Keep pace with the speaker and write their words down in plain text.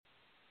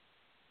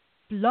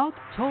Blog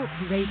Talk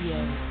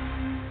Radio.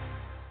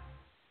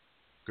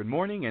 Good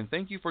morning, and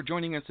thank you for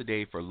joining us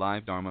today for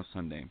Live Dharma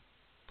Sunday.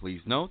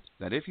 Please note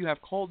that if you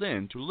have called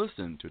in to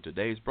listen to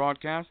today's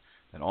broadcast,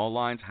 that all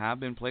lines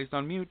have been placed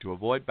on mute to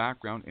avoid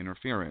background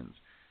interference.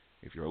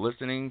 If you're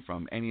listening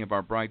from any of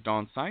our Bright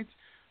Dawn sites,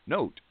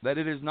 note that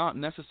it is not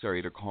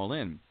necessary to call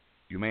in.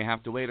 You may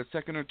have to wait a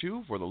second or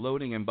two for the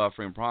loading and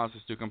buffering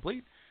process to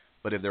complete,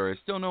 but if there is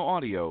still no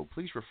audio,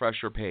 please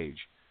refresh your page.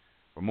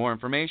 For more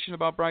information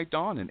about Bright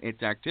Dawn and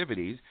its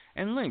activities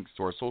and links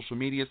to our social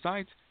media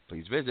sites,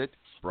 please visit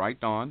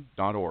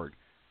brightdawn.org.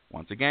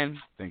 Once again,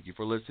 thank you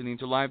for listening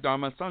to Live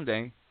Dharma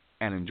Sunday,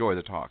 and enjoy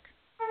the talk.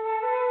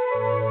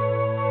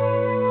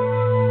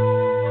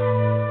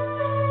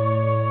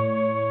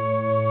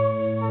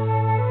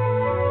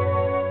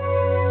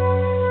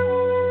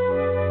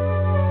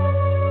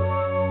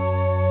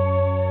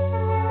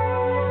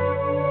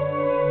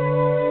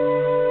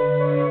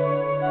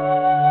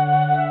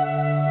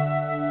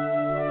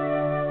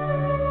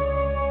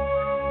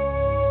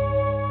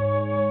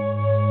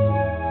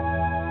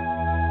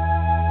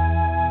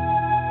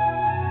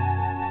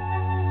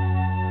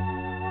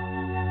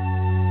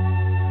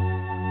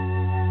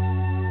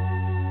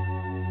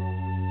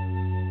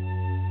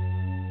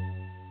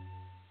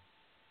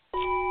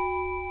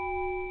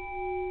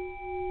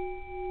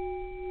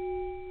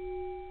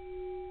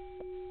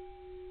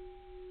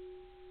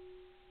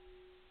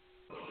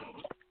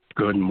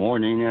 Good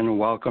morning and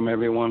welcome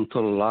everyone to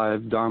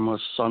Live Dharma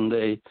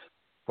Sunday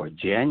for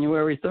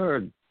January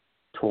 3rd,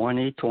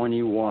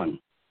 2021.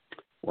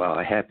 Well,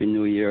 a Happy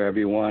New Year,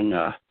 everyone.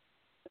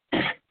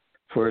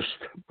 First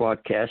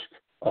broadcast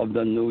of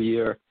the new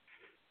year,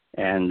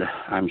 and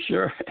I'm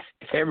sure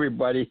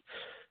everybody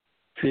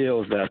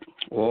feels that,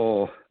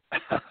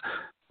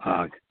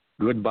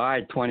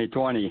 goodbye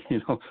 2020.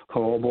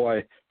 Oh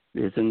boy,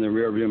 it's in the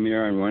rearview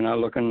mirror, and we're not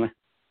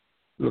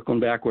looking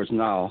backwards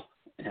now.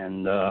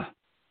 And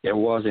it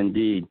was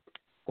indeed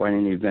quite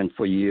an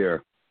eventful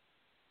year.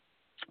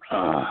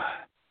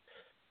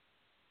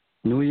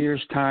 New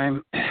Year's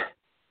time,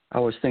 I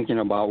was thinking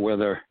about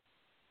whether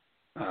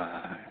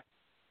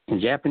in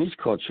Japanese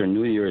culture,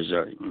 New Year is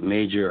a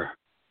major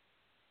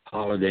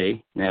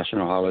holiday,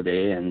 national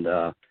holiday, and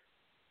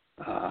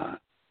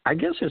I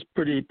guess it's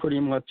pretty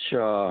much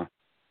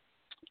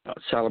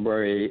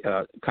celebrate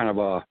kind of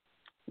a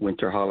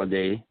winter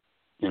holiday,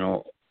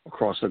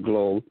 across the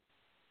globe.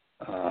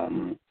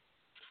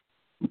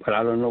 But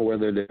I don't know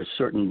whether there's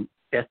certain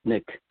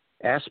ethnic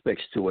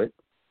aspects to it.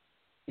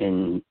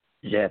 In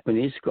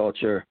Japanese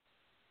culture,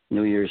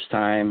 New Year's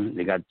time,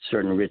 they got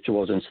certain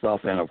rituals and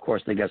stuff, and of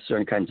course they got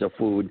certain kinds of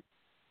food.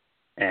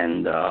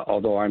 And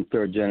although I'm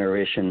third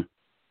generation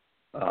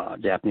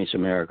Japanese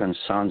American,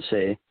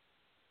 Sansei,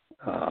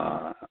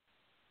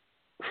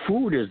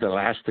 food is the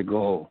last to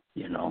go,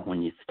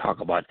 when you talk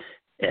about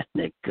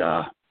ethnic,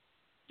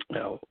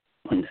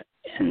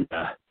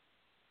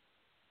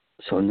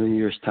 so New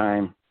Year's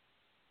time,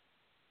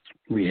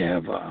 we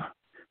have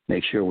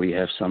make sure we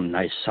have some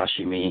nice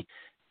sashimi,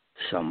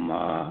 some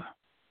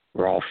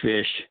raw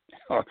fish,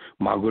 or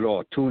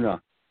maguro,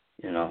 tuna,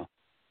 and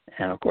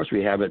of course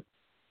we have it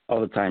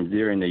other times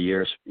during the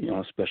year,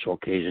 special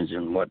occasions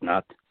and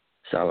whatnot,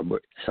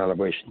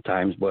 celebration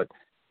times. But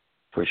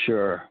for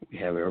sure we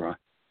have it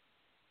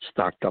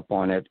stocked up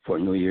on it for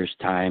New Year's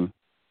time,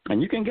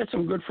 and you can get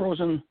some good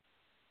frozen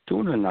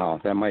tuna now.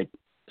 That might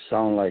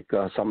sound like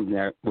something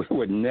that we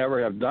would never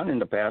have done in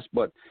the past,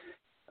 but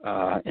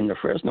in the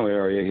Fresno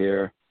area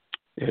here,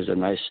 there's a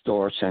nice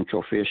store,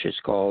 Central Fish it's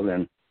called,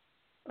 and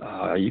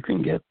you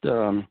can get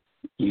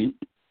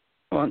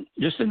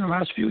just in the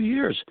last few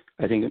years.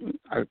 I think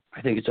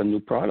it's a new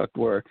product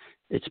where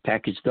it's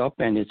packaged up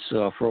and it's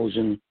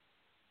frozen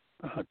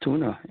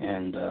tuna,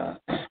 and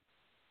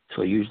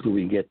so usually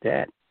we get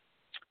that.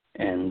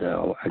 And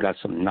I got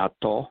some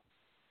natto.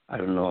 I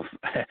don't know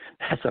if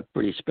that's a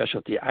pretty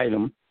specialty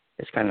item.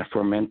 It's kind of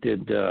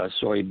fermented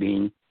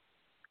soybean.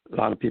 A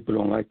lot of people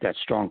don't like that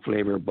strong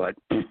flavor, but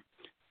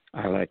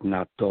I like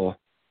natto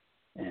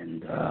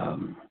and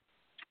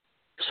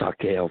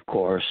sake, of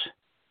course,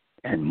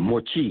 and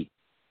mochi.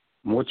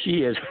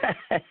 Mochi is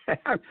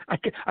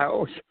I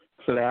always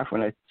laugh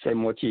when I say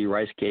mochi,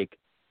 rice cake.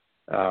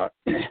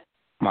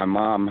 My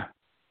mom,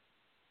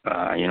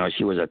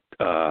 she was a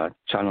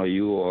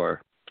Chanoyu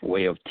or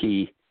Way of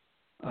Tea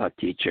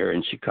teacher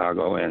in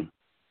Chicago, and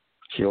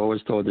she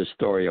always told this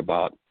story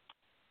about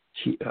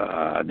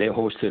they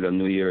hosted a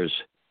New Year's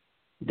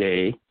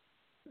Day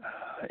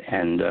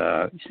and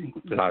a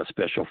lot of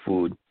special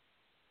food,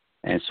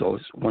 and so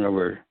one of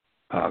her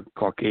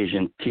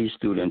Caucasian tea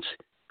students,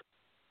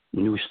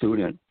 new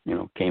student,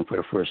 came for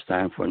the first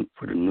time for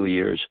the New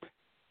Year's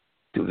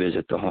to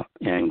visit the home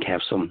and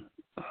have some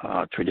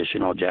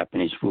traditional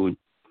Japanese food,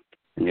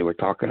 and they were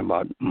talking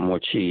about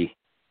mochi,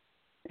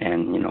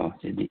 and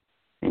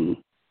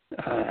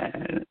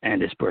and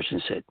this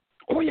person said,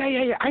 "Oh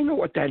yeah, I know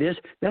what that is.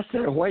 That's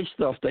that white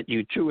stuff that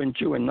you chew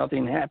and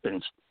nothing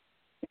happens."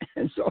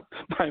 And so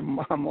my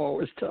mom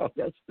always tells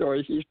that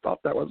story. She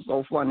thought that was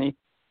so funny.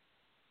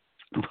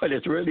 but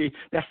it's really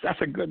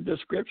that's a good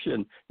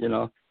description, you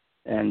know.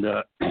 And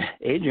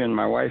Adrian,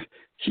 my wife,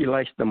 she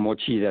likes the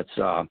mochi that's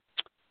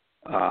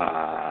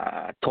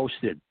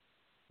toasted.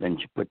 Then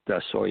she put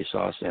the soy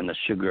sauce and the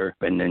sugar,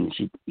 and then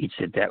she eats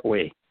it that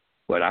way.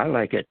 But I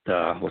like it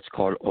what's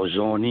called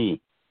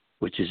ozoni,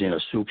 which is in a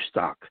soup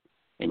stock,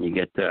 and you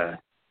get the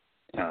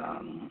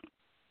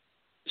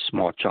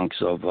small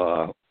chunks of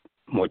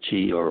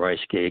mochi or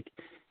rice cake,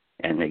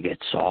 and they get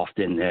soft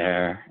in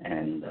there.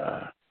 And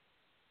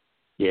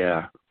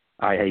yeah,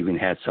 I even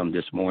had some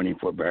this morning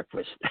for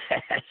breakfast.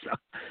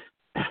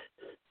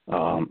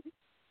 So,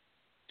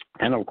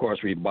 and of course,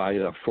 we buy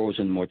the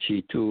frozen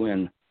mochi too,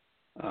 and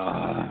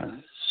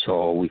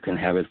so we can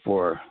have it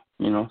for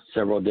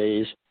several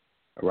days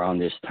around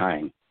this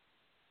time.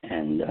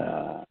 And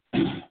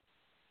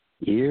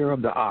Year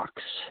of the Ox.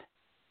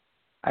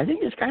 I think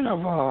it's kind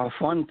of a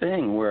fun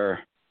thing where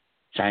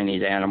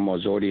Chinese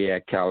animal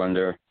zodiac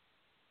calendar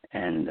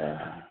and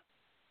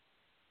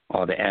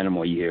all the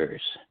animal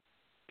years.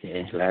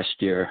 Okay, last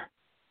year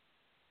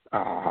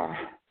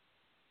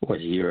was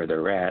Year of the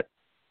Rat,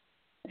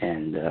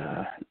 and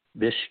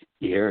this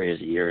year is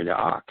Year of the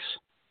Ox.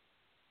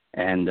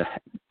 And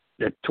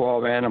the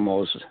 12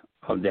 animals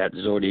of that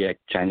zodiac,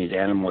 Chinese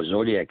animal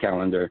zodiac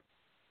calendar,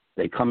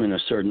 they come in a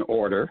certain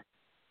order,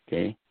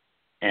 okay?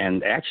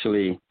 And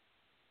actually,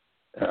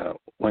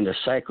 when the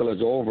cycle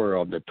is over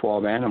of the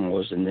 12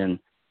 animals, and then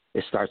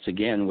it starts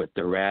again with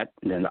the rat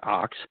and then the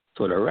ox.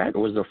 So the rat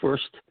was the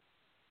first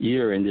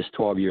year in this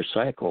 12-year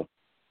cycle.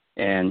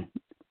 And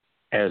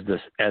as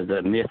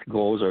the myth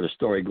goes or the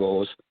story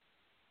goes,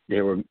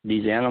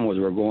 these animals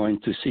were going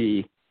to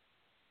see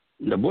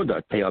the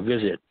Buddha, pay a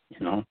visit,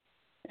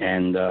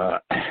 and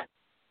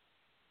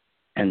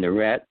the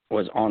rat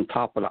was on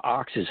top of the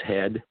ox's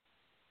head.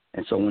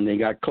 And so when they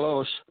got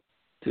close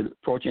to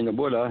approaching the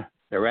Buddha,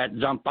 the rat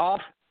jumped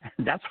off.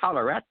 That's how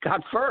the rat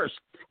got first,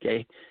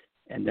 okay?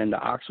 And then the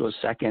ox was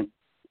second,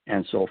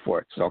 and so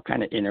forth. So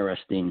kind of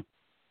interesting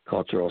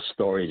cultural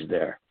stories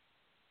there.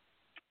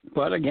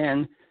 But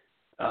again,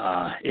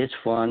 it's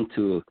fun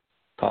to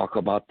talk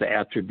about the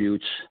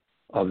attributes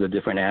of the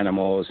different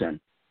animals, and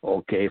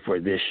okay, for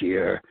this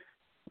year,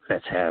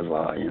 let's have,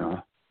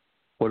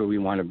 what do we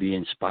want to be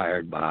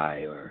inspired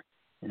by, or,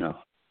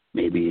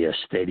 maybe a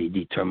steady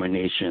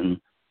determination,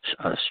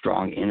 a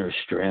strong inner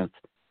strength,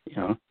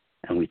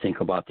 and we think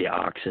about the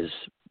ox as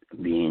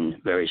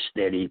being very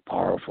steady,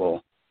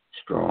 powerful,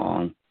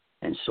 strong,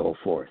 and so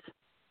forth.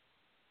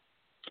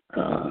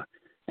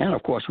 And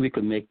of course, we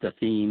could make the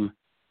theme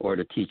or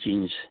the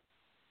teachings,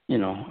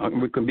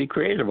 we can be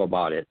creative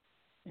about it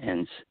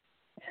and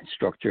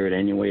structure it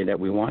any way that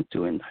we want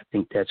to, and I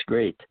think that's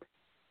great.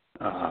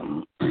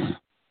 Well,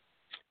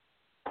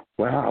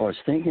 I was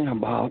thinking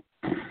about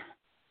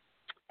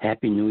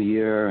Happy New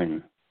Year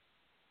and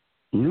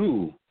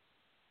new.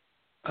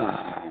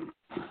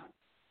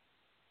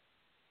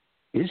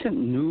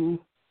 Isn't new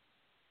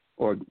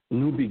or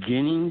new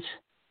beginnings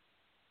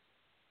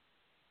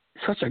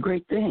such a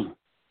great thing?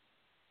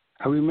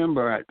 I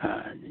remember,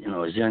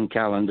 a Zen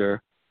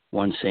calendar,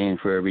 one saying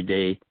for every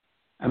day.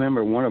 I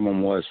remember one of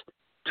them was,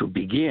 to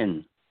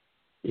begin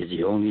is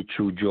the only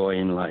true joy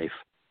in life.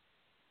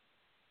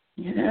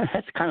 Yeah,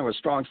 that's kind of a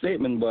strong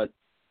statement, but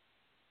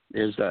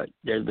there's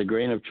the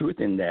grain of truth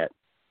in that.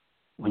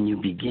 When you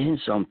begin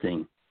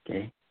something,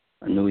 okay,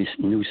 a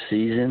new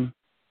season,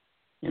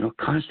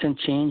 constant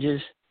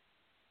changes,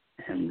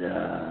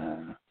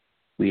 and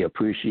we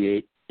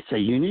appreciate. It's a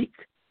unique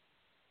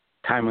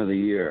time of the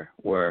year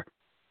where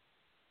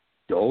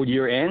the old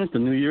year ends, the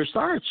new year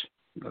starts.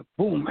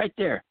 Boom, right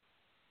there.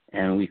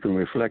 And we can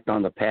reflect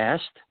on the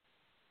past,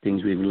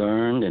 things we've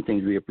learned and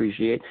things we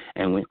appreciate.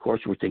 And of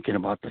course, we're thinking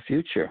about the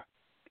future.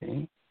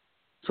 Okay?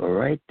 So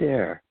right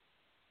there.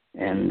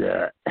 And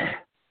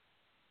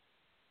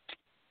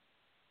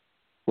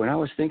when I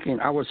was thinking,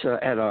 I was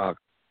at a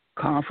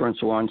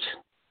conference once,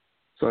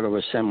 sort of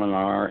a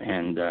seminar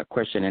and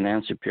question and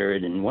answer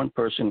period. And one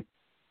person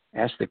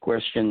asked the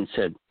question,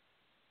 said,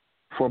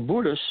 for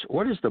Buddhists,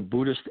 what is the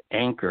Buddhist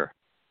anchor?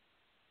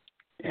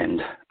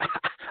 And I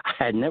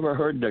had never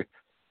heard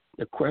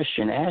the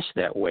question asked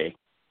that way.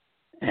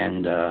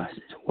 And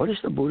what is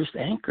the Buddhist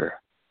anchor?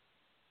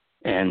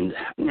 And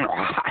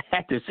I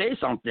had to say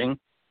something.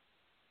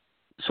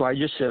 So I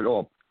just said,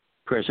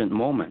 present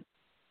moment.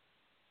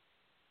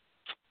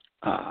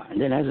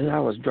 And then as I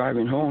was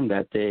driving home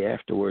that day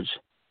afterwards,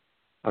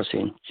 I was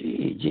saying,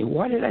 gee,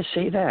 why did I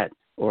say that?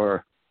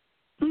 Or,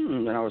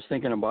 and I was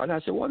thinking about it. I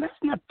said, well, that's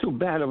not too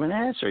bad of an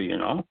answer,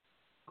 Of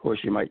course,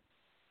 you might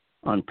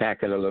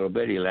unpack it a little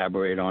bit,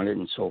 elaborate on it,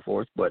 and so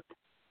forth. But,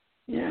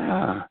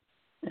 yeah.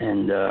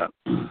 And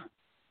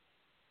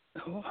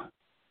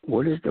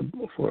what is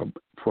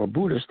for a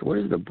Buddhist, what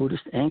is the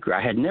Buddhist anchor?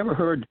 I had never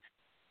heard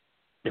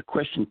the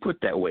question put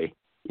that way,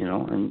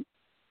 and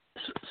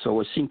so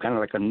it seemed kind of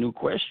like a new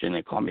question.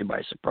 It caught me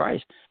by surprise,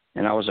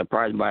 and I was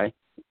surprised by,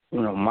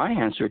 my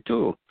answer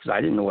too, because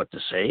I didn't know what to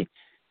say.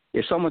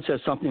 If someone says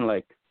something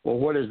like, well,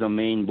 what is the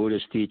main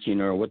Buddhist teaching,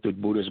 or what do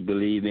Buddhists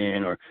believe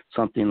in, or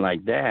something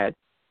like that,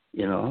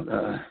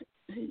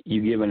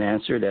 you give an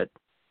answer that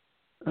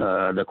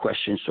the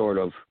question sort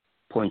of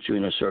points you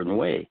in a certain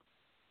way.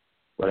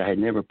 But I had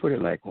never put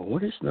it like, well,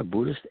 what is the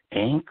Buddhist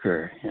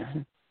anchor?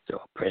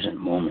 So present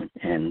moment.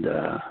 And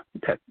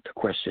that the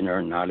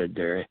questioner nodded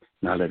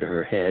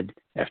her head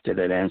after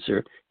that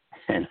answer.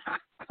 And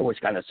I was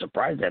kind of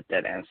surprised at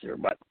that answer.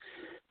 But,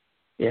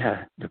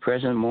 yeah, the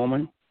present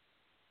moment,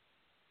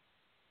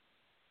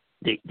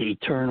 the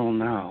eternal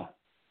now,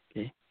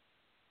 okay,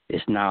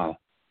 is now.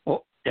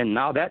 Oh, and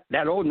now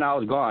that old now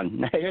is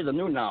gone. Here's a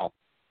new now.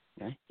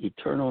 Okay?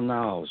 Eternal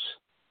nows.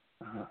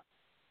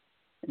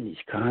 And these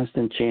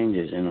constant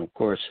changes. And, of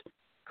course,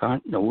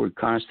 the word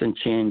constant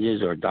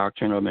changes or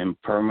doctrine of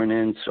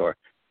impermanence or,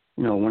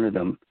 one of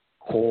the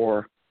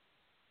core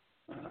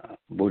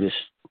Buddhist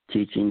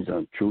teachings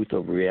on truth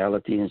of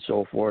reality and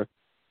so forth.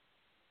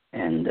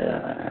 And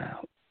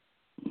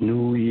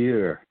New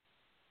Year,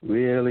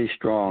 really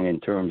strong in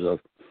terms of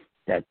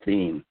that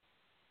theme.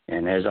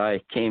 And as I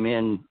came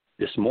in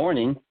this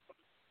morning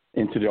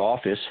into the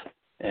office,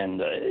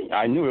 and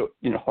I knew,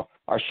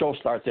 our show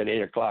starts at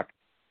 8 o'clock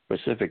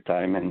Pacific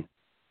time, and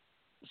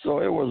so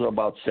it was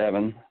about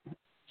 7.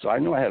 So I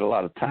knew I had a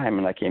lot of time,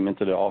 and I came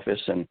into the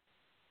office, and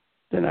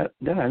then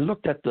I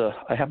looked at a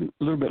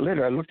little bit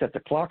later, I looked at the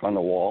clock on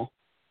the wall,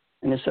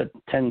 and it said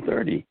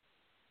 10:30.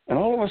 And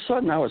all of a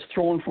sudden, I was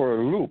thrown for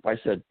a loop. I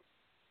said,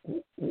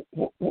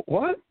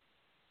 what?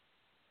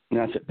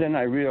 And then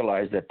I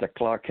realized that the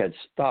clock had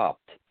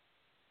stopped.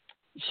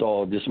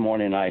 So this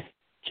morning, I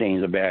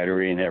changed the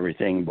battery and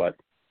everything, but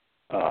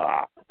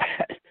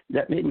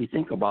that made me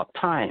think about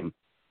time.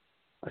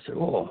 I said,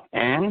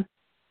 and,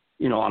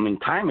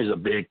 time is a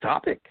big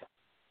topic.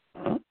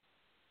 Huh?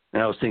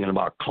 And I was thinking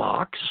about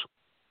clocks.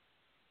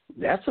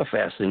 That's a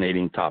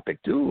fascinating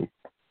topic, too.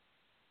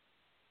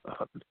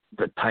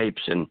 The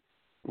types and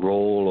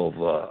role of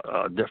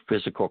the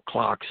physical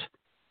clocks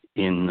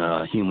in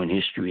human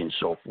history and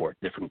so forth,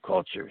 different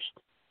cultures.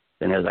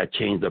 And as I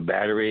changed the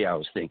battery, I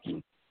was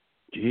thinking,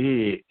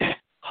 gee,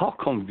 how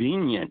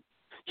convenient,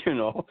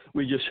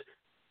 we just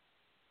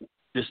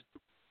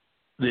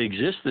the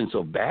existence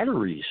of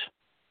batteries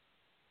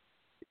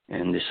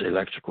and this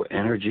electrical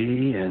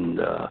energy and,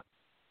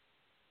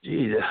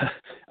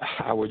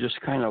 I was just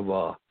kind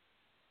of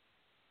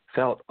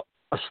felt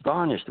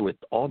astonished with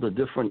all the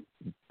different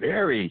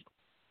very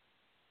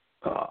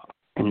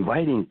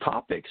inviting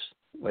topics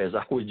as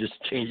I was just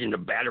changing the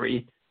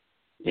battery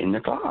in the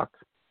clock.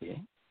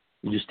 Okay?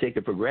 You just take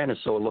it for granted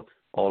so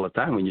all the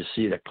time when you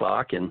see the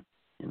clock and,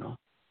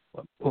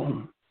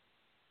 boom.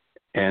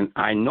 And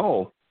I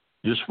know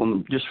just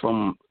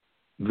from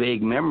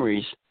vague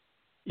memories,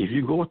 if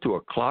you go to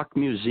a clock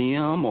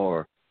museum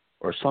or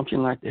something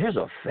like that, there's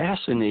a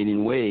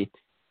fascinating way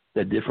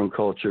that different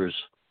cultures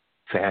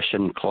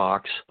fashion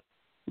clocks.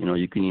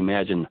 You can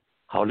imagine,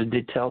 how did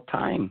they tell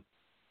time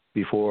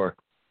before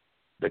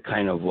the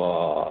kind of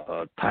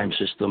time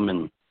system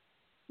and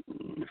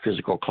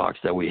physical clocks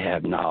that we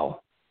have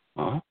now?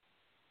 And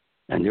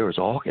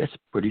it's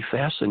pretty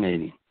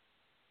fascinating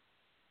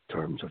in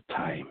terms of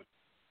time.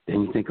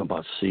 Then you think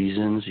about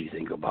seasons, you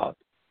think about,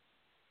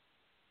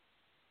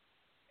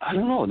 I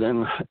don't know,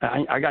 then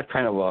I got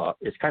kind of,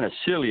 it's kind of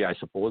silly, I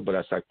suppose, but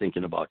I start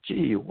thinking about,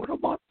 gee, what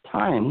about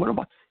time?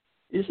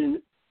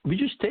 We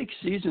just take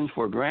seasons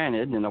for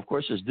granted, and of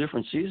course there's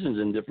different seasons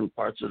in different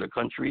parts of the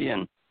country,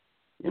 and,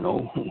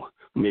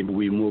 maybe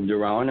we moved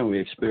around and we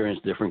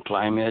experienced different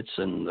climates,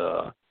 and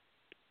no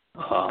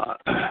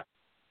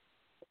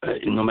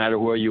matter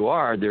where you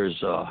are,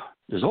 there's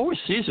always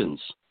seasons,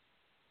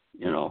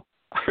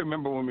 I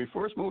remember when we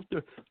first moved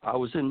there, I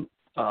was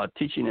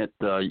teaching at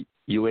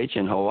UH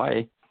in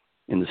Hawaii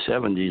in the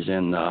 70s,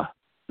 and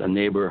the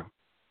neighbor,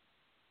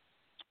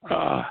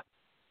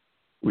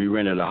 we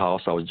rented a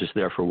house. I was just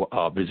there for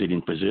a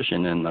visiting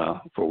position and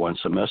for one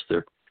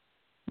semester.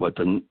 But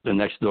the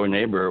next door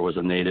neighbor was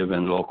a native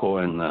and local,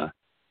 and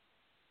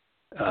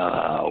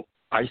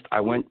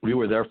we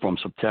were there from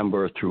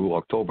September through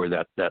October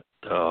that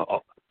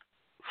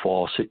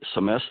fall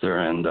semester,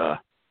 and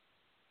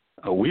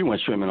we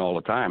went swimming all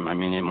the time. I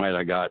mean,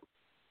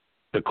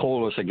 the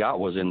coldest it got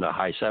was in the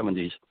high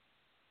 70s.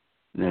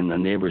 Then the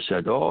neighbor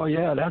said, "Oh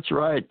yeah, that's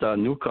right.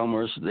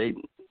 Newcomers, they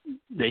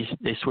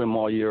swim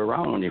all year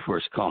round when they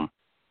first come,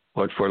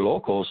 but for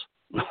locals,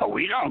 no,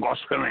 we don't go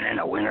swimming in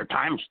the winter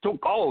time. It's too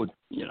cold,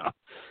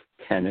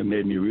 And it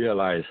made me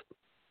realize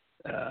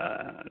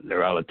the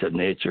relative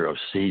nature of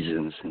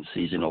seasons and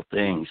seasonal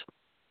things.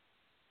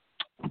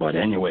 But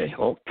anyway,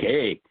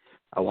 okay.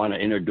 I want to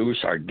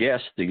introduce our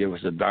guest to give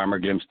us a Dharma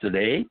glimpse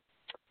today.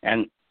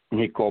 And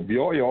Nico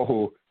Bioyo,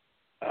 who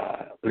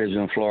lives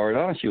in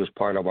Florida. She was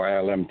part of our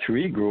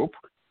LM3 group.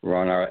 We're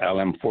on our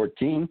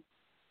LM14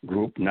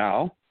 group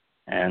now.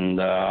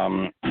 And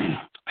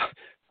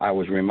I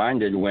was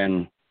reminded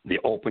when the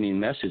opening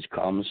message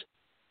comes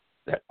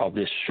of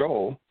this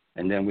show,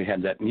 and then we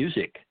had that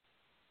music.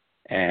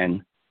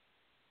 And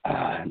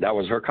that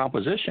was her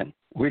composition.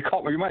 We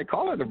might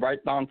call it a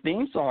Bright Dawn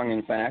theme song,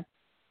 in fact,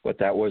 but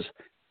that was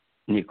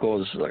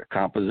Nico's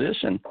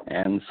composition,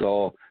 and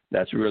so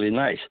that's really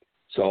nice.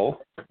 So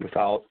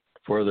without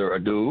further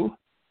ado,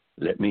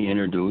 let me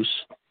introduce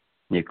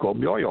Nico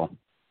Bioyo.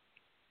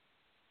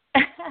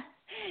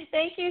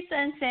 Thank you,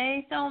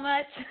 Sensei, so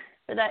much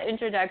for that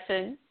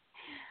introduction.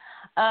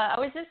 I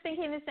was just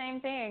thinking the same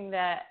thing,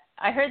 that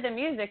I heard the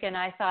music and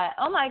I thought,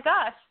 oh my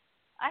gosh,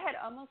 I had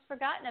almost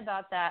forgotten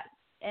about that.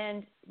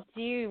 And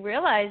do you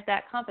realize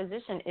that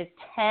composition is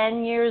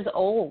 10 years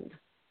old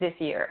this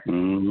year?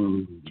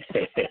 10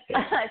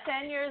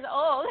 years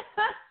old.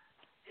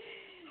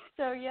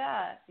 So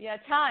yeah,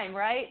 time,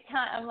 right?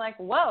 Time. I'm like,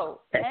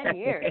 whoa, 10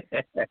 years.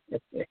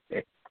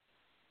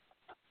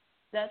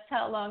 That's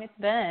how long it's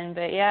been.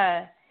 But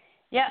yeah.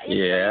 It's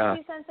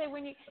crazy, Sensei,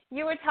 when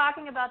you were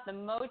talking about the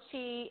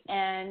mochi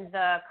and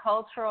the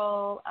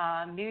cultural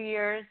New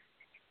Year's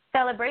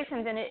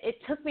celebrations, and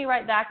it took me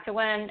right back to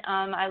when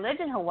I lived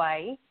in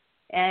Hawaii,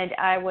 and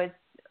I was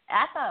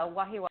at the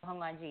Wahiwa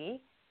Hongaji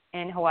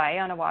in Hawaii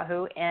on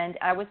Oahu, and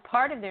I was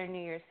part of their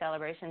New Year's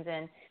celebrations.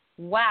 And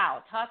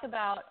wow, talk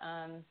about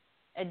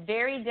a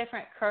very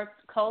different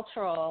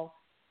cultural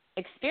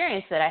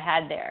experience that I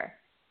had there.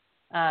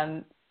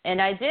 And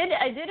I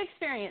did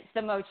experience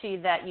the mochi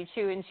that you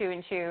chew and chew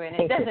and chew, and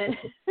it doesn't.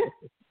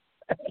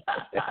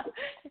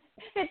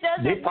 It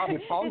doesn't. They probably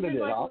pounded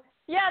it off.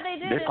 Yeah, they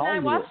did, and I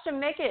watched them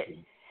make it.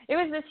 It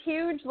was this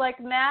huge,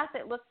 mass.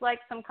 It looked like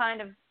some kind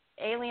of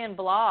alien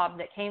blob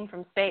that came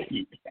from space.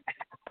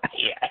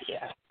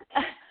 Yeah.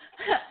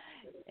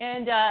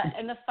 And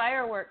the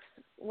fireworks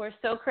were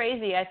so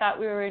crazy. I thought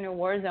we were in a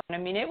war zone. I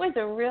mean, it was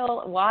a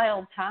real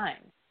wild time,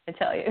 I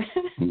tell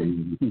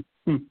you.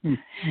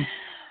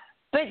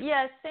 But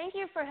yes, thank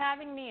you for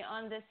having me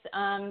on this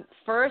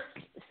first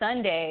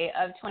Sunday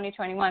of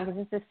 2021,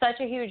 because this is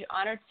such a huge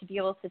honor to be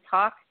able to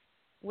talk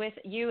with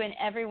you and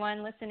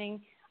everyone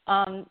listening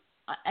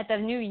at the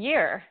new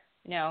year,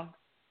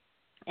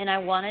 and I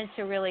wanted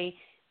to really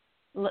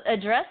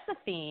address the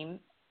theme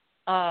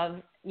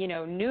of,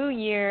 new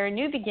year,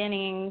 new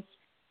beginnings.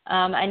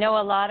 I know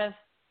a lot of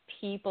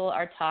people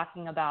are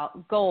talking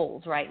about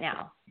goals right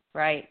now,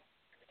 right?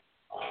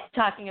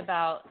 Talking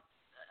about,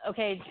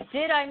 okay,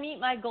 did I meet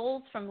my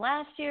goals from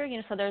last year?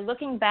 So they're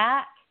looking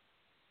back,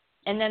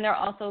 and then they're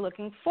also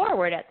looking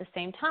forward at the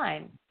same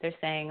time. They're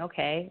saying,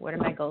 okay, what are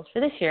my goals for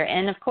this year?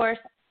 And of course,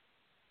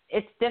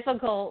 it's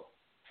difficult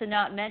to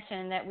not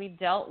mention that we've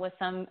dealt with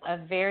a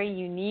very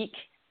unique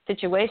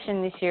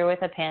situation this year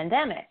with a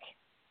pandemic.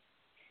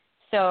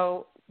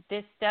 So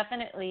this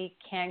definitely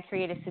can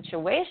create a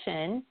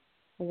situation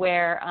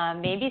where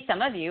maybe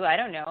some of you, I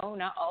don't know,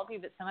 not all of you,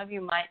 but some of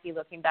you might be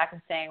looking back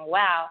and saying,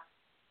 wow,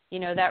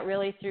 that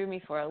really threw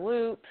me for a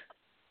loop.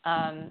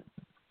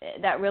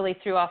 That really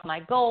threw off my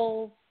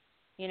goals.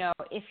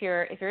 If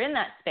you're in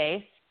that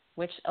space,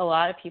 which a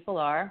lot of people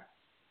are,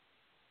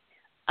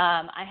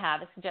 I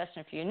have a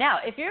suggestion for you. Now,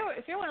 if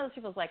you're one of those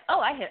people who's like, oh,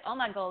 I hit all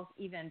my goals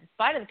even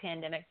despite of the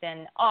pandemic,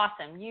 then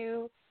awesome.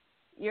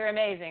 You're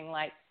amazing.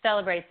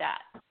 Celebrate that.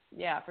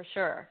 Yeah, for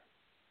sure.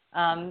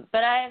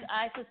 But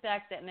I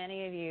suspect that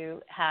many of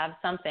you have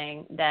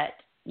something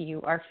that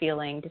you are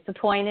feeling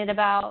disappointed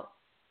about,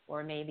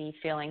 or maybe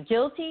feeling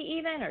guilty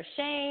even, or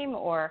shame,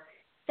 or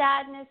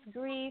sadness,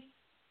 grief,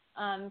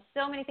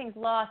 so many things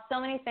lost, so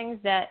many things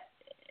that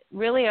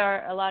really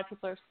are a lot of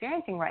people are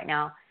experiencing right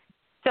now.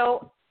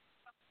 So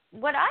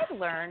what I've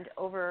learned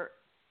over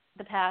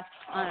the past,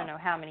 I don't know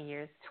how many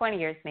years, 20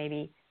 years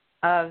maybe,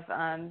 of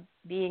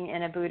being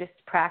in a Buddhist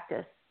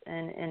practice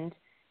and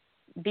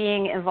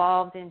being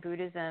involved in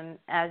Buddhism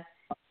as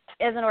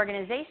an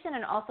organization,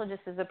 and also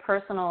just as a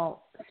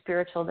personal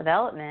spiritual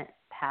development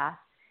path,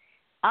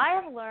 I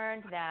have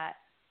learned that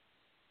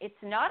it's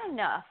not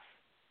enough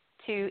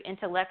to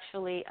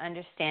intellectually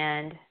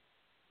understand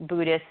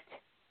Buddhist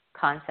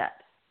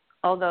concepts,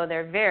 although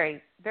they're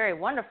very, very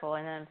wonderful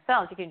in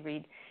themselves. You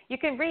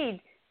can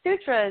read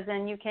sutras,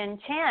 and you can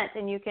chant,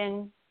 and you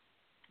can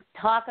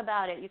talk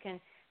about it. You can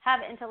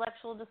have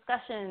intellectual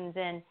discussions,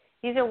 and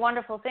these are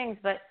wonderful things.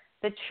 But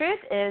the truth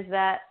is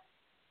that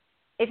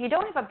if you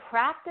don't have a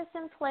practice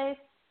in place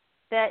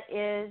that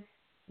is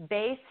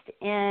based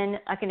in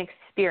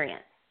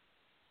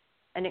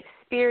an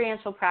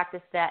experiential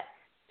practice that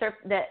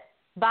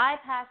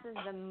bypasses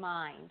the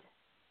mind,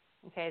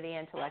 okay, the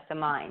intellect, the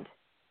mind.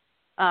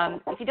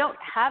 If you don't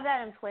have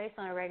that in place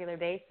on a regular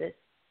basis,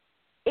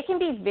 it can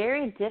be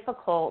very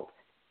difficult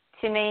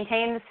to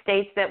maintain the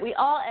states that we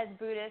all as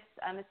Buddhists,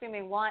 I'm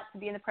assuming, want to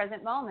be in the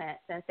present moment.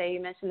 Sensei, you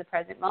mentioned the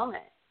present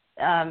moment.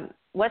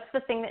 What's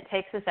the thing that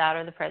takes us out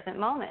of the present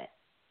moment?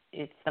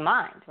 It's the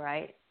mind,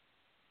 right?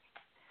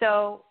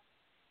 So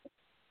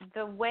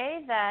the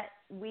way that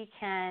we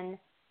can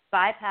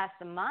bypass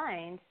the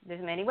mind,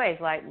 there's many ways,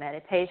 like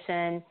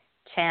meditation,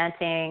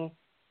 chanting.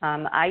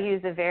 I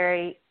use a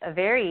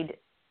varied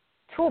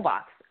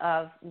toolbox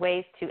of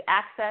ways to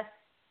access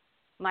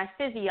my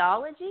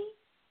physiology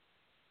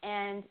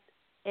and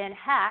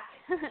hack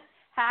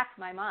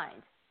my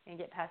mind and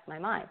get past my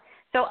mind.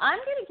 So I'm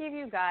going to give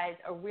you guys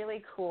a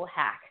really cool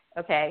hack,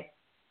 okay?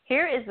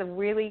 Here is a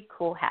really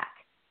cool hack.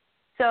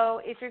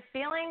 So if you're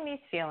feeling these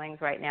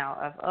feelings right now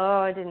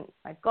of,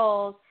 my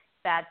goals,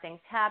 bad things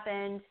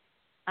happened,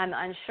 I'm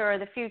unsure of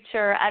the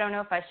future. I don't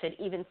know if I should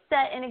even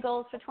set any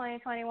goals for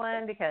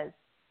 2021 because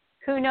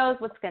who knows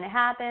what's going to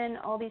happen,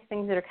 all these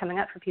things that are coming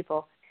up for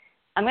people.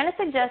 I'm going to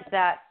suggest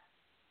that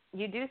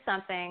you do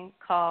something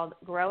called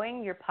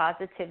growing your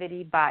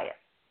positivity bias,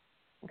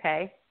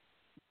 okay?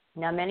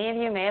 Now, many of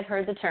you may have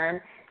heard the term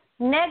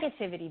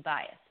negativity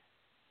bias.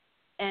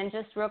 And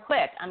just real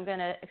quick, I'm going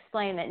to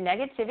explain that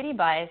negativity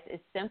bias is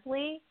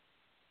simply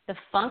the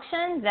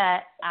function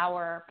that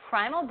our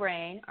primal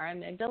brain, our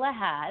amygdala,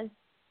 has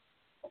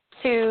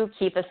to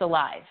keep us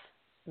alive.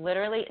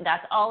 Literally,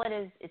 that's all it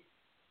is.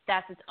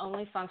 That's its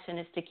only function,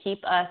 is to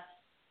keep us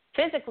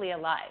physically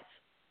alive.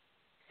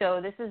 So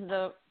this is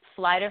the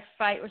flight or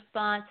fight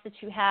response that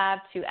you have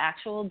to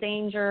actual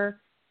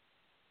danger.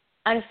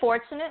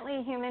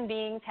 Unfortunately, human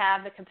beings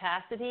have the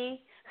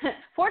capacity,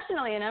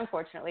 fortunately and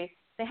unfortunately,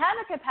 they have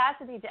the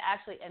capacity to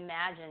actually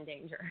imagine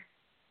danger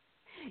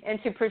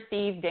and to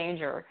perceive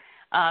danger,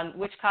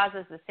 which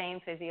causes the same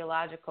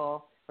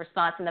physiological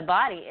response, and the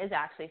body is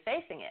actually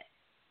facing it.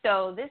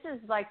 So this is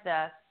like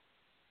the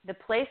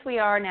place we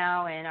are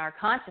now in our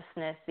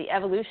consciousness, the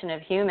evolution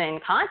of human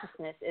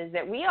consciousness, is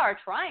that we are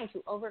trying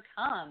to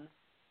overcome.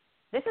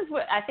 This is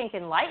what I think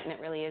enlightenment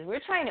really is.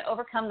 We're trying to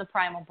overcome the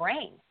primal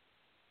brain,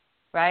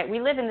 right? We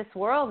live in this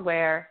world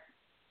where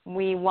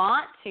we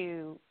want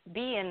to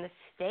be in the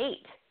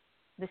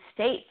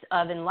states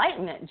of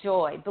enlightenment,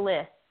 joy,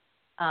 bliss,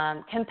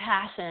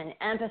 compassion,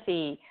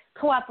 empathy,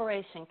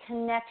 cooperation,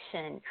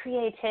 connection,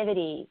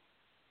 creativity,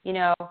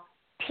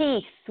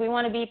 peace. We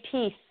want to be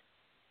peace.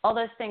 All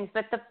those things,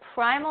 but the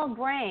primal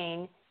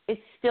brain is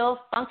still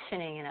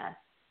functioning in us.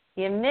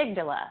 The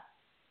amygdala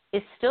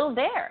is still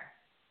there,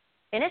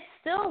 and it's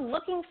still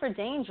looking for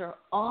danger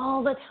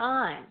all the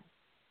time.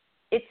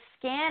 It's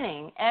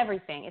scanning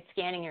everything. It's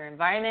scanning your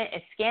environment.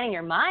 It's scanning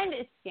your mind.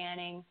 It's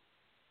scanning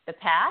the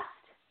past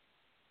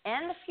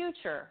and the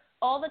future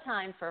all the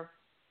time for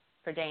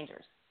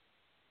dangers.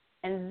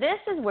 And this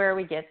is where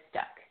we get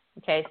stuck.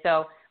 Okay,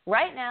 so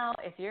right now,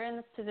 if you're in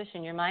this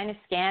position, your mind is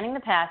scanning the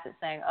past. It's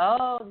saying,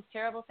 oh, these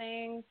terrible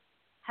things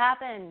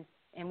happened,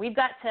 and we've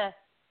got to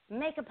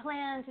make a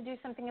plan to do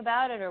something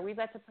about it, or we've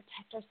got to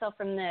protect ourselves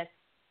from this.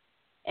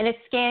 And it's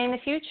scanning the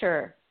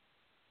future.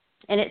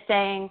 And it's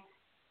saying,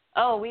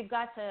 oh, we've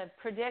got to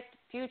predict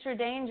future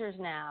dangers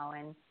now.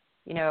 And,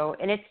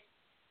 and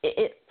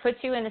it puts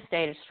you in a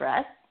state of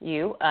stress.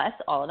 You, us,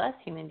 all of us,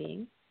 human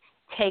beings,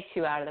 takes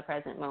you out of the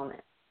present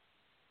moment.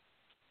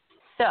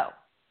 So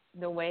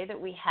the way that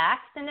we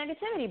hack the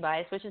negativity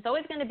bias, which is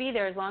always going to be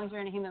there as long as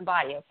you're in a human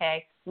body,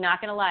 okay? I'm not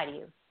going to lie to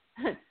you.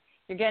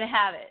 You're going to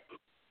have it.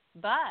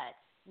 But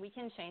we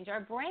can change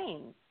our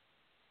brains.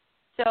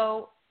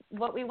 So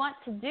what we want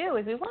to do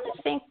is we want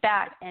to think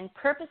back and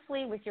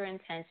purposely, with your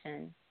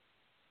intention,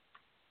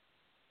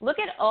 look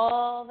at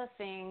all the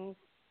things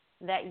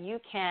that you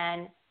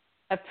can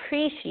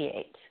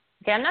appreciate.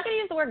 Okay, I'm not going to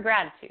use the word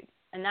gratitude,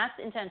 and that's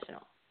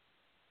intentional.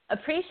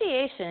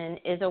 Appreciation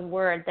is a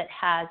word that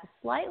has a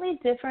slightly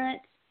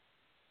different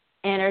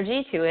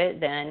energy to it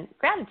than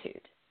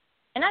gratitude.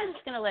 And I'm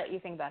just going to let you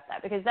think about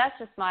that because that's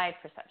just my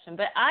perception.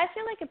 But I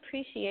feel like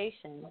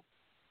appreciation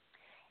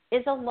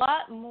is a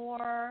lot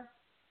more,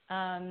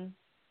 I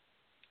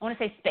want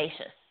to say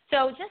spacious.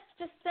 So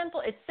just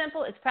simple. It's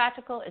simple, it's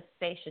practical, it's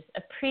spacious.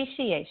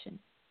 Appreciation.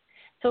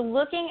 So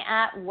looking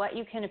at what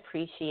you can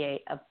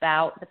appreciate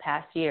about the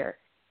past year.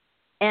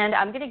 And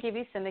I'm going to give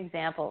you some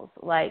examples.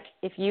 Like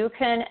if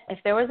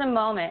there was a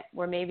moment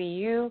where maybe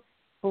you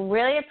were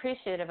really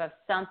appreciative of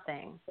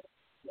something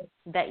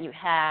that you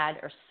had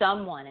or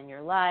someone in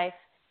your life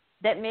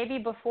that maybe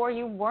before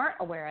you weren't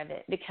aware of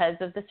it because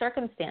of the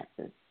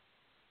circumstances,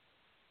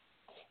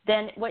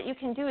 then what you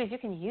can do is you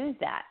can use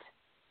that.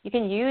 You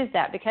can use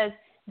that because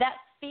that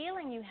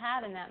feeling you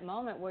have in that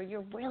moment where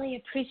you're really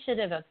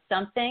appreciative of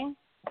something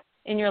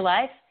in your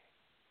life,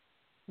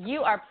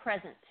 you are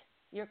present.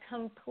 You're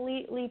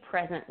completely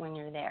present when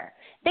you're there.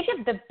 Think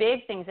of the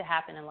big things that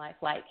happen in life,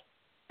 like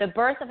the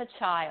birth of a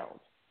child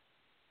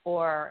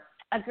or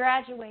a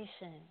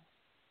graduation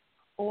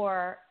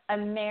or a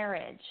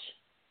marriage,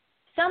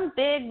 some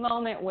big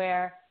moment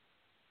where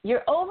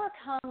you're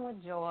overcome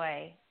with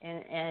joy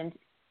and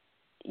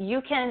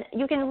you can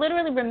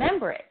literally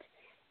remember it.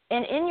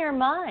 And in your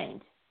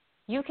mind,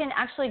 you can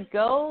actually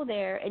go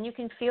there and you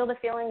can feel the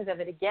feelings of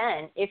it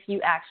again if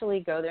you actually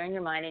go there in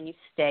your mind and you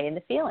stay in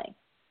the feeling.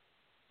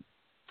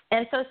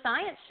 And so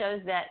science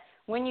shows that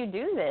when you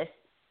do this,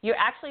 you're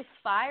actually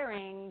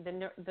firing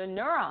the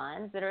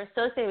neurons that are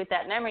associated with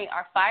that memory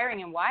are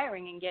firing and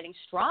wiring and getting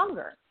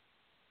stronger.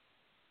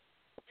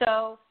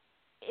 So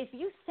if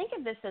you think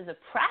of this as a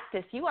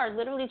practice, you are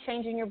literally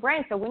changing your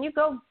brain. So when you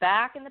go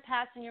back in the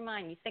past in your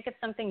mind, you think of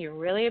something you're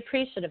really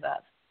appreciative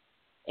of,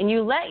 and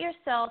you let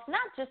yourself,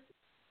 not just,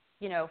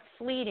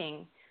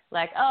 fleeting,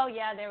 like, oh,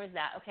 yeah, there was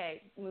that.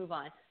 Okay, move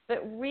on.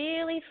 But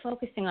really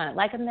focusing on it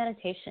like a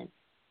meditation.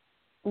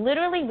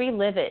 Literally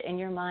relive it in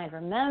your mind.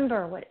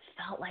 Remember what it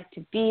felt like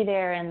to be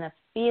there and the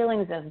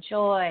feelings of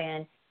joy,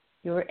 and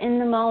you were in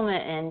the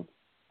moment and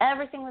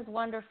everything was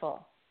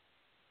wonderful.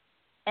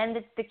 And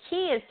the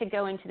key is to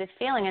go into the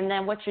feeling, and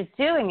then what you're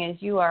doing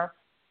is you are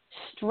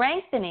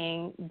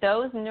strengthening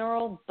those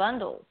neural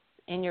bundles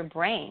in your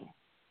brain,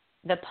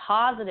 the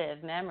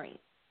positive memories.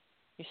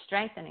 You're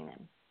strengthening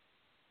them.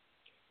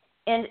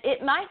 And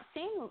it might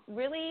seem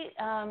really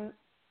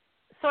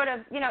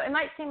it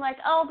might seem like,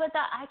 oh, but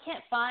I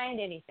can't find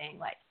anything.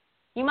 Like,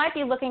 you might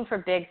be looking for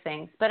big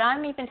things, but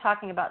I'm even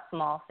talking about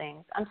small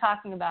things. I'm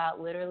talking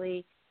about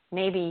literally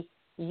maybe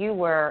you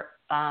were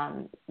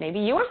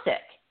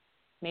sick.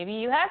 Maybe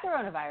you had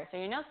coronavirus, or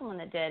you know someone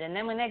that did, and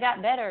then when they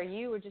got better,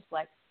 you were just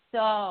like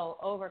so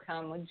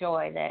overcome with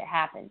joy that it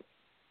happened,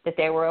 that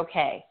they were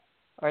okay,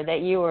 or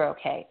that you were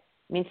okay.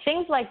 I mean,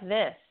 things like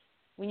this,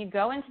 when you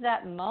go into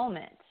that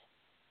moment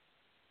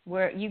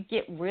where you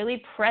get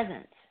really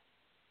present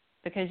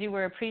because you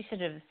were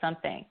appreciative of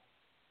something,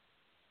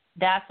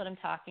 that's what I'm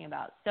talking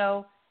about.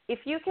 So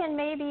if you can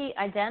maybe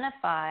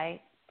identify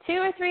 2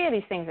 or 3 of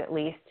these things at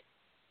least,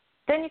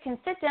 then you can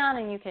sit down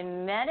and you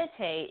can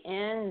meditate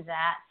in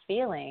that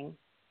feeling,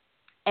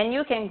 and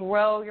you can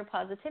grow your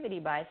positivity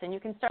bias, and you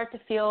can start to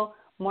feel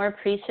more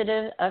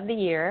appreciative of the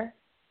year.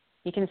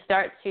 You can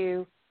start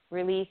to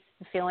release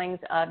the feelings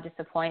of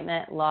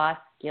disappointment, loss,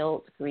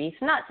 guilt, grief.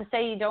 Not to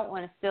say you don't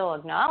want to still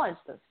acknowledge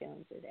those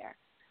feelings are there,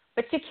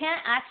 but you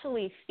can't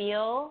actually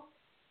feel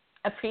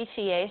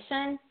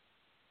appreciation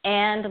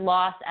and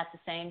loss at the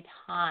same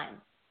time,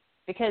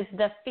 because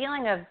the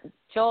feeling of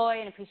joy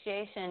and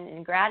appreciation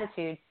and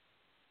gratitude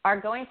are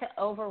going to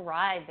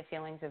override the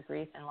feelings of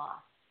grief and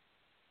loss.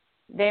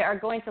 They are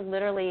going to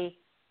literally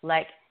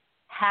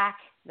hack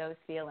those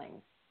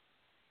feelings.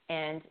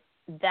 And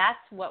that's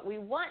what we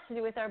want to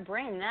do with our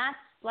brain. That's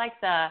like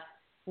the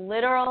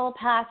literal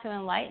path to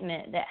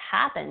enlightenment that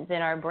happens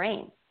in our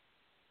brain.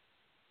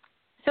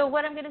 So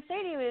what I'm going to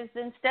say to you is,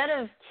 instead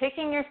of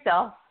kicking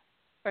yourself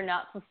for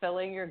not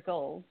fulfilling your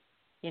goals,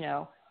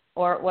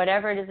 or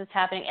whatever it is that's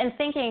happening, and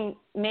thinking,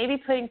 maybe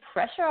putting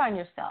pressure on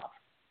yourself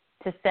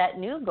to set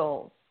new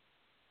goals.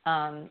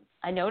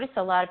 I notice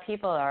a lot of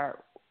people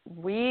are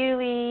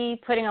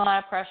really putting a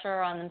lot of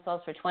pressure on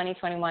themselves for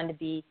 2021 to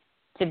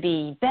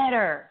be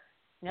better.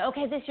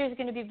 Okay, this year's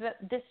going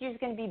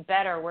to be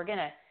better. We're going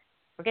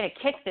to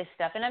kick this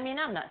stuff. And I mean,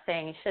 I'm not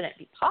saying you shouldn't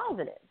be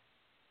positive,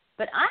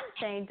 but I'm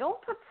saying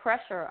don't put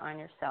pressure on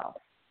yourself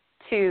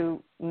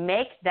to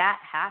make that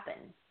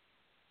happen.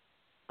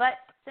 But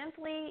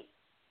simply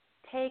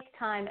take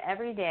time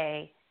every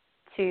day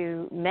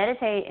to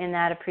meditate in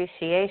that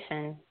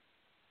appreciation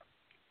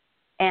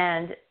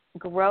and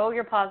grow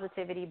your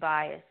positivity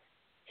bias.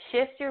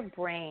 Shift your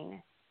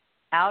brain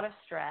out of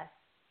stress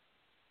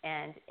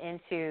and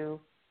into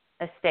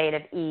a state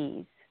of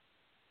ease.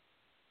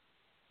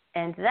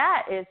 And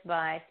that is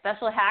my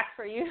special hack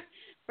for you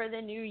for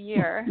the new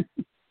year.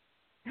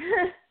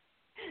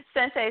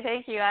 Sensei,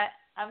 thank you.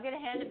 I'm going to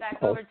hand it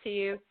back over to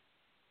you.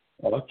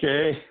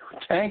 Okay.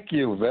 Thank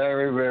you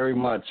very, very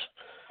much.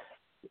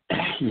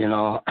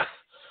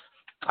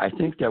 I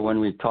think that when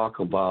we talk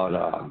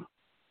about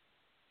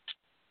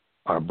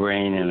our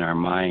brain and our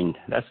mind,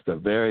 that's the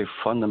very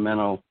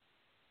fundamental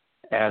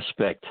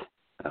aspect.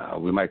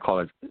 We might call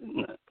it,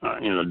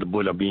 the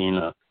Buddha being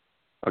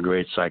a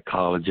great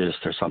psychologist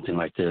or something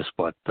like this.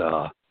 But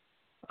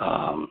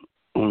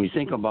when we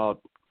think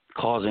about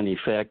cause and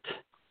effect,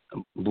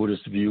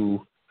 Buddhist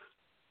view,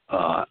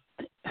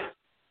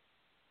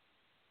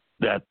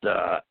 that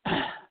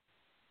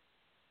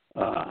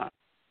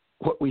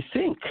what we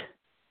think,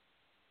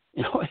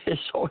 is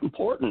so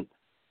important.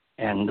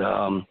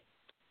 And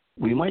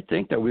we might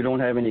think that we don't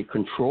have any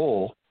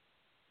control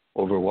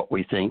over what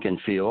we think and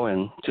feel,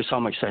 and to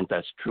some extent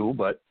that's true,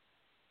 but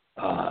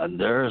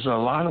there's a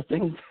lot of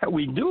things that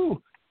we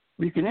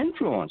can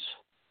influence.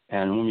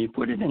 And when we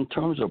put it in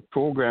terms of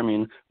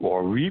programming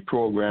or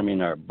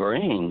reprogramming our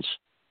brains,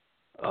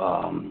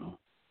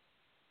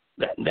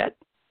 that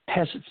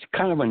has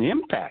kind of an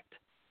impact.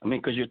 I mean,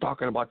 because you're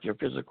talking about your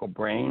physical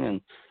brain,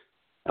 and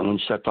when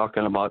you start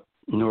talking about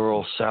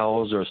neural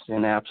cells or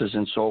synapses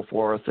and so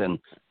forth, and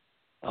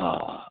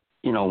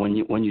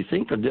when you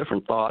think a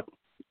different thought,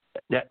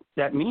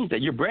 that means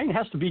that your brain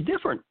has to be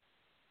different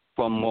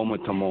from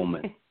moment to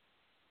moment.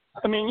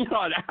 I mean,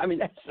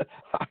 that's,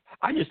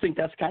 I just think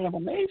that's kind of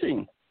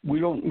amazing. We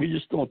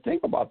just don't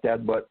think about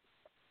that, but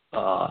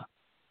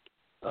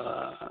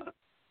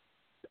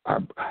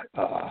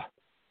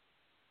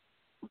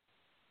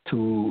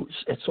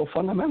it's so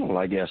fundamental,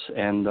 I guess.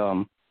 And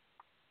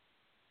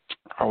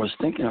I was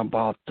thinking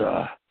about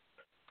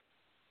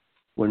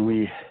when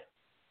we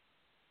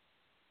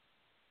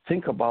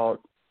think about,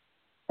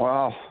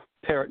 I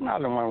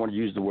don't want to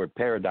use the word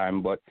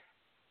paradigm, but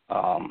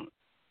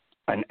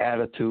an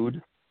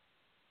attitude,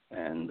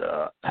 and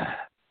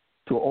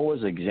to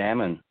always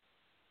examine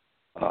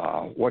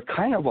what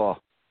kind of a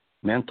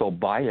mental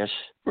bias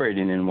we're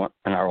in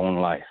our own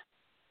life.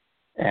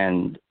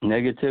 And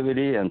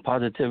negativity and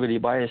positivity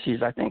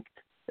biases, I think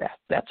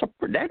that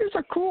is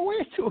a cool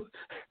way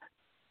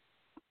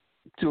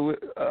to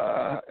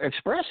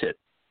express it.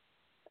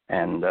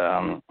 And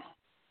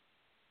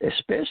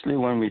especially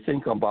when we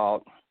think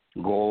about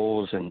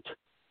goals and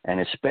and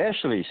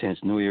especially since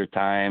New Year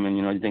time, and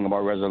you think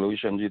about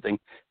resolutions, you think,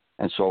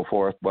 and so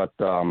forth. But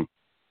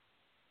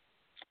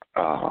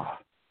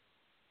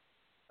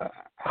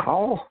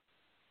how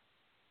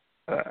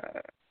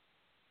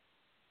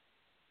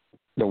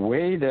the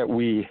way that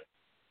we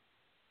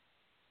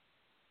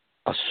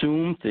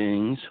assume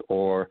things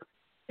or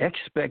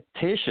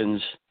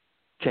expectations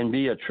can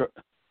be a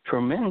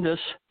tremendous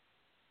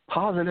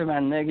positive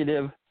and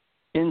negative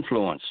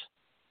influence,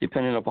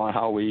 depending upon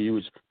how we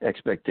use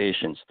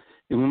expectations.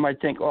 And we might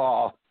think,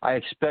 I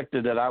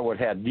expected that I would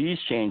have these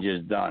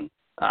changes done.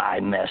 I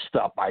messed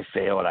up. I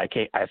failed. I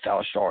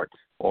fell short.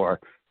 Or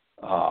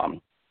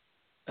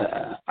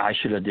I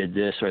should have did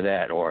this or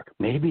that. Or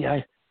maybe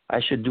I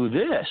should do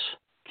this.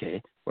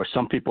 Okay. Or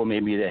some people,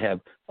 maybe they have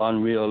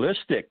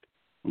unrealistic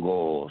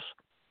goals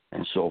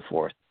and so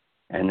forth.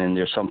 And then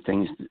there's some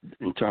things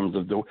in terms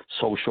of the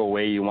social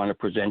way you want to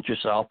present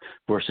yourself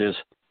versus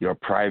your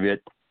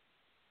private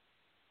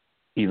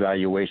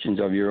evaluations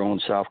of your own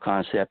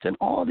self-concept and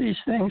all these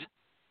things.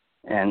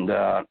 And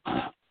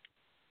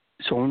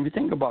so when we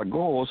think about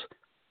goals,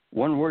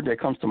 one word that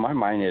comes to my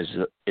mind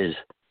is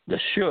the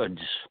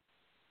shoulds.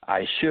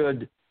 I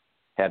should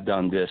have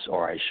done this,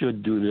 or I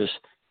should do this.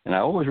 And I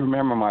always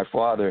remember my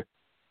father,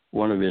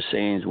 one of his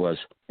sayings was,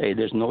 hey,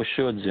 there's no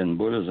shoulds in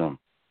Buddhism.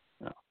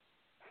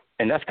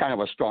 And that's kind of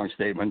a strong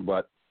statement,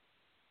 but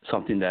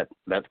something that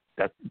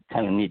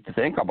kind of neat to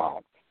think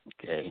about,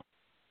 okay?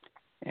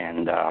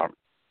 And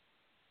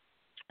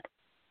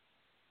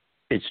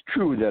it's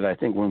true that I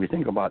think when we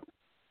think about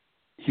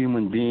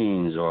human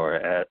beings or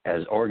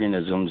as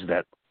organisms,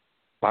 that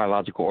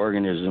biological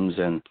organisms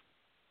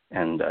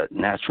and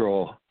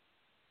natural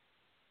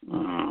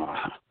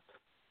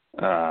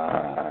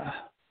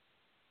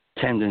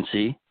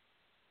tendency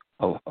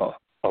of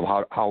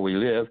how we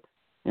live,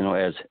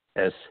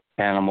 as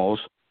animals,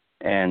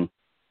 and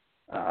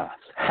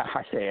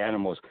I say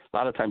animals. A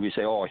lot of times we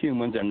say,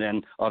 humans, and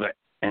then other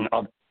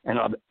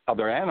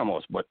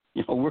animals, but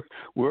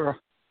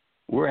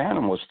we're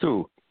animals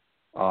too.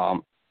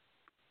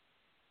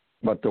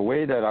 But the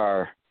way that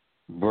our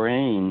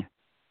brain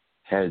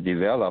has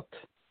developed,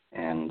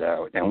 and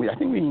I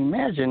think we can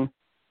imagine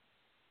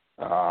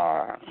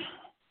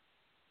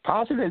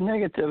positive,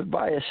 negative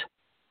bias.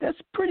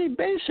 That's pretty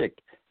basic,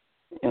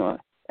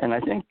 and I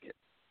think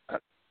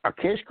a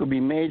case could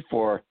be made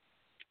for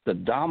the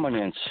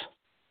dominance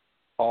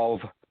of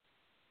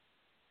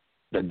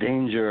the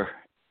danger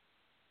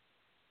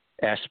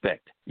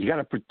aspect. You got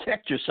to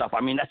protect yourself.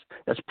 I mean,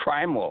 that's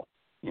primal.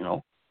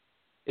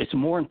 It's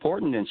more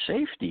important than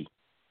safety,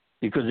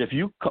 because if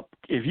you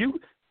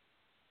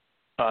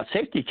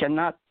safety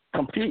cannot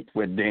compete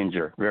with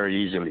danger very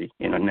easily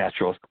in a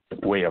natural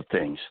way of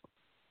things.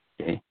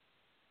 Okay,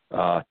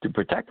 to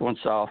protect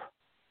oneself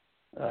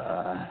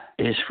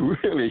is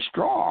really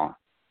strong.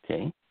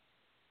 Okay.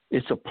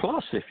 It's a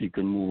plus if you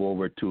can move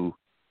over to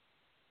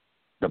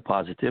the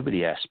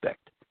positivity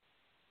aspect.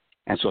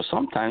 And so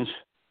sometimes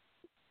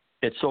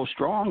it's so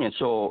strong and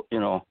so,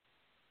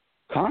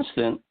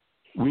 constant,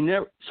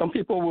 some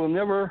people will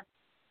never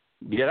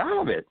get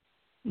out of it,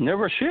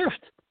 never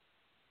shift,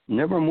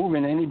 never move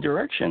in any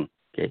direction.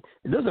 Okay.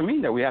 It doesn't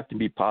mean that we have to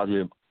be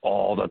positive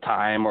all the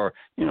time or,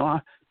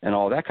 and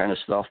all that kind of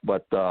stuff,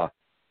 but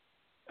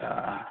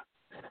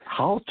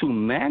how to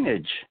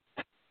manage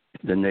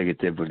the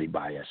negativity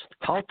bias,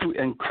 how to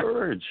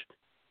encourage,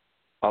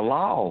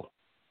 allow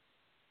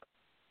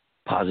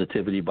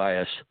positivity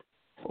bias,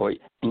 or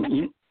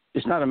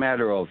it's not a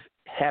matter of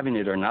having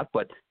it or not,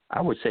 but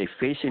I would say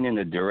facing in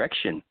the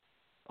direction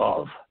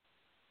of.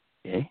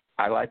 Okay,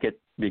 I like it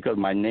because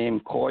my name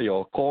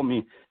Koyo, call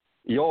me,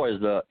 Yo is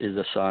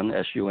the sun,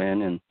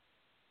 S-U-N, and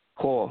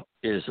Ko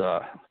is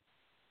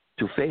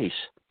to face,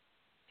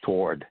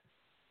 toward,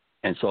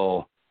 and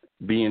so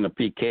being a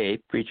PK,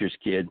 preacher's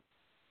kid.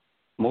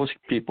 Most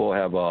people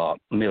have a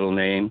middle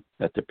name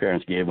that their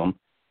parents gave them,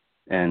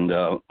 and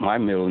my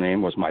middle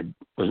name was my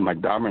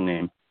Dharma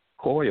name,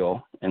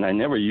 Koyo, and I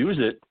never used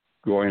it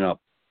growing up.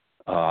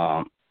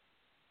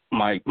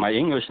 My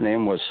English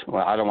name was,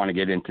 well, I don't want to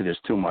get into this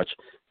too much.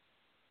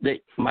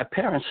 My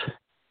parents,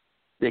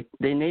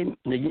 they named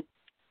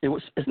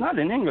it's not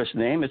an English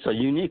name. It's a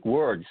unique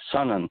word,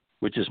 Sanan,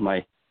 which is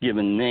my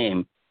given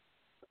name.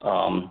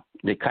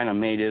 They kind of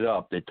made it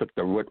up. They took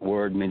the root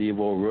word,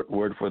 medieval root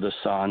word for the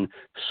sun,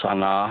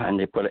 sana, and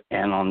they put an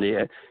N on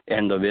the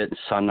end of it,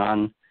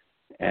 sanan,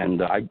 and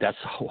that's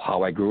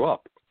how I grew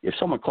up. If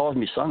someone calls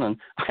me Sanan,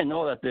 I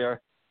know that they're,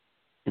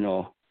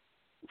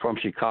 from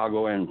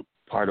Chicago and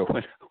part of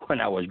when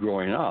I was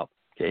growing up.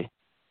 Okay,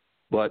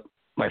 but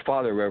my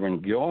father,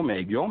 Reverend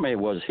Gyome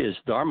was his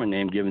Dharma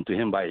name given to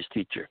him by his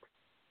teacher,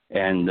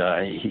 and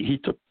he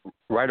took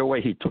right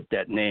away. He took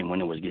that name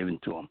when it was given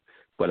to him,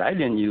 but I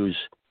didn't use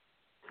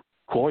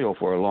Koyo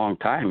for a long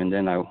time, and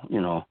then I,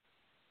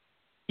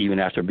 even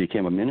after I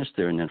became a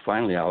minister, and then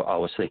finally I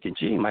was thinking,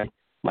 gee,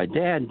 my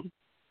dad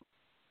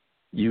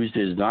used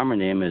his Dharma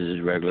name as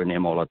his regular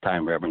name all the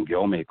time, Reverend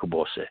Gyome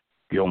Kubose,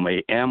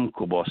 Gyome M.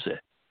 Kubose.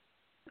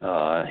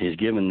 His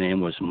given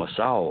name was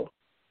Masao,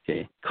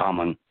 okay,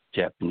 common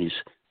Japanese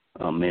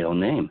male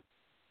name.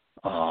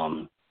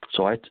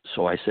 So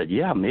I said,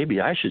 yeah,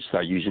 maybe I should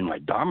start using my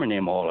Dharma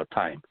name all the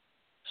time.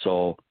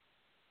 So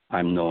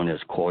I'm known as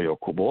Koyo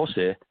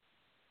Kubose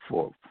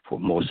for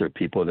most of the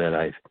people that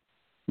I've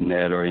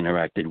met or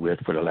interacted with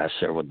for the last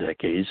several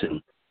decades.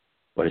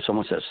 But if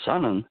someone says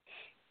Sanan,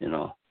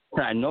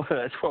 I know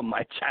that's from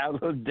my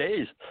childhood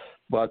days.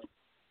 But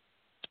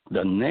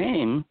the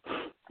name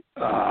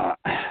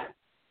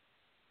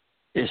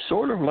is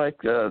sort of like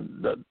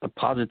the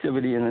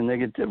positivity and the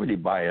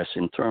negativity bias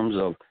in terms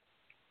of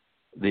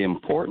the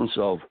importance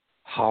of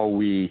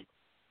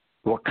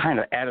what kind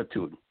of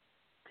attitude,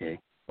 okay,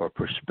 or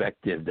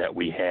perspective that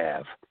we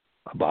have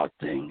about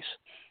things,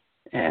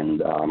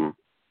 and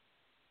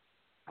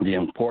the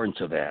importance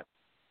of that.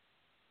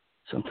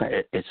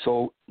 Sometimes it's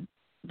so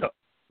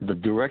the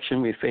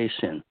direction we face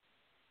in,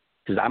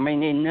 because I may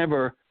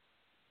never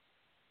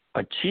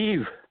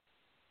achieve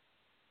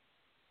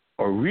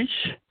or reach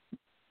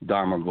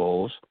Dharma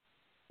goals,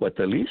 but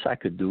the least I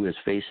could do is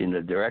face in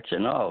the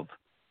direction of.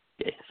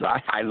 Okay, so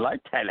I like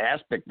that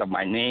aspect of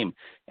my name,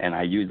 and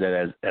I use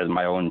that as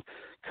my own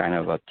kind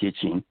of a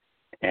teaching.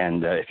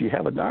 And if you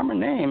have a Dharma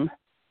name,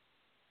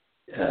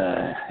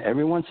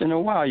 every once in a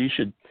while you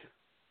should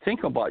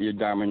think about your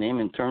Dharma name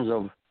in terms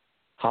of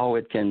how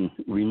it can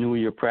renew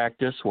your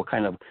practice, what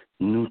kind of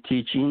new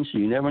teachings.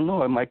 You never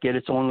know. It might get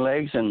its own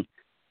legs and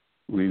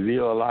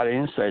reveal a lot of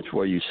insights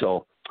for you.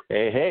 So,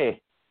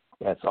 hey,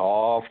 that's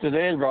all for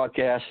today's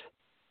broadcast.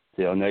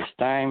 Till next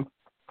time,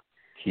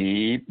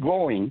 keep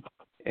going,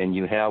 and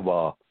you have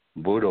a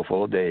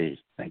beautiful day.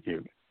 Thank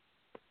you.